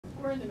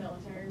we're in the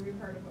military. We've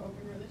heard of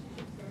open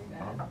relationships going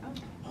bad.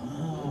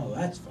 Oh,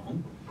 that's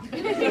fun.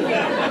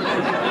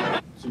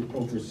 So you're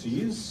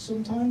overseas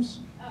sometimes?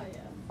 Oh yeah.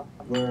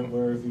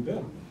 Where have you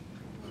been?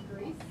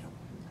 Greece.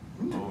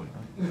 Oh,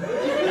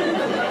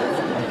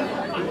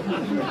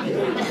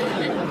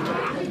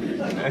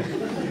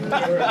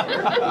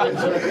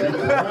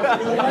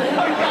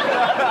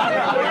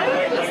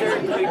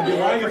 I'd be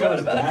lying if I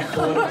was that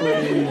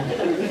politically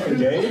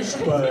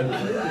engaged, but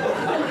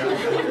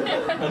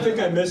I think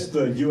I missed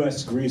the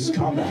U.S.-Greece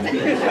combat.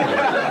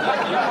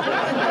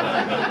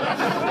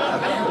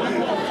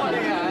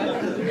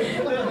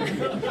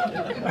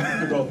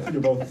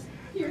 You're both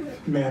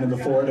man in the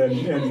fort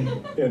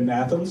in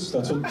Athens?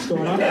 That's what's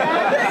going on?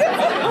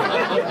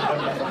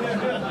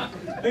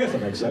 I guess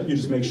that makes sense. You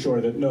just make sure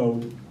that no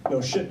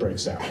shit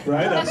breaks out,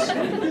 right?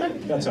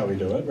 That's how we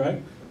do it,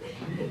 right?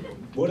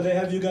 What do they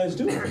have you guys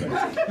do over there?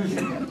 I was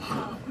in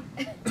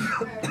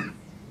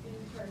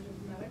charge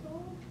of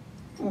medical.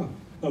 Oh,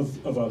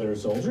 of other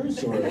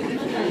soldiers or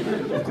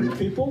of Greek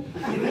people?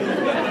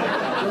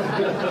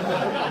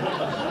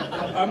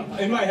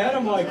 In my head,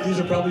 I'm like, these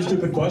are probably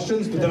stupid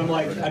questions, but then I'm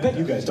like, I bet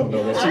you guys don't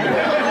know this either. So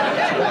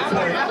that's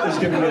why it's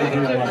giving me the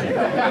green light.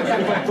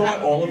 If I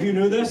thought all of you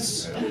knew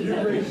this,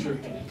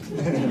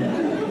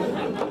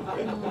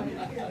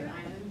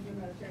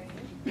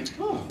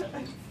 oh.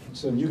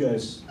 So you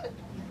guys,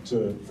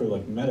 for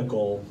like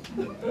medical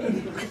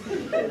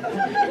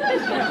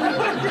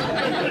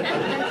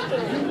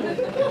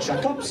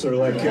checkups or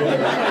like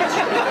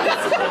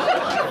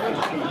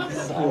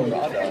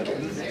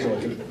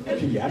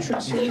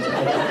pediatrics?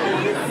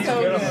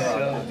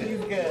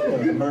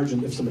 Or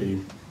emergent if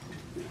somebody.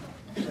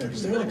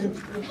 Is there like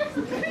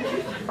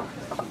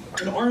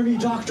an army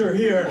doctor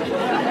here?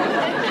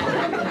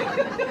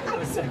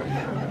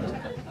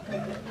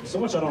 So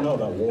much I don't know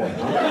about war,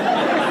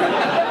 huh?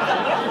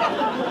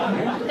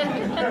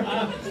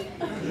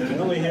 We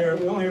only hear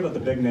about the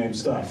big name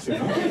stuff, you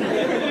know?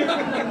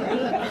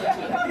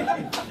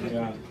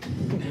 Yeah.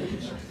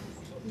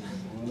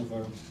 One of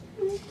our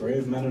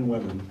brave men and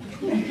women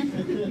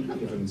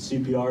giving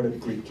CPR to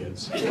Greek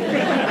kids. That's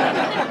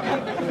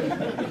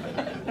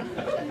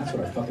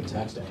what our fucking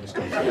tax dollars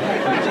go for.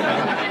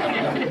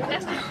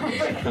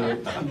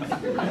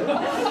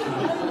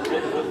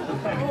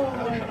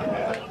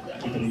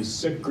 Keeping these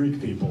sick Greek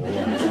people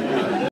alive.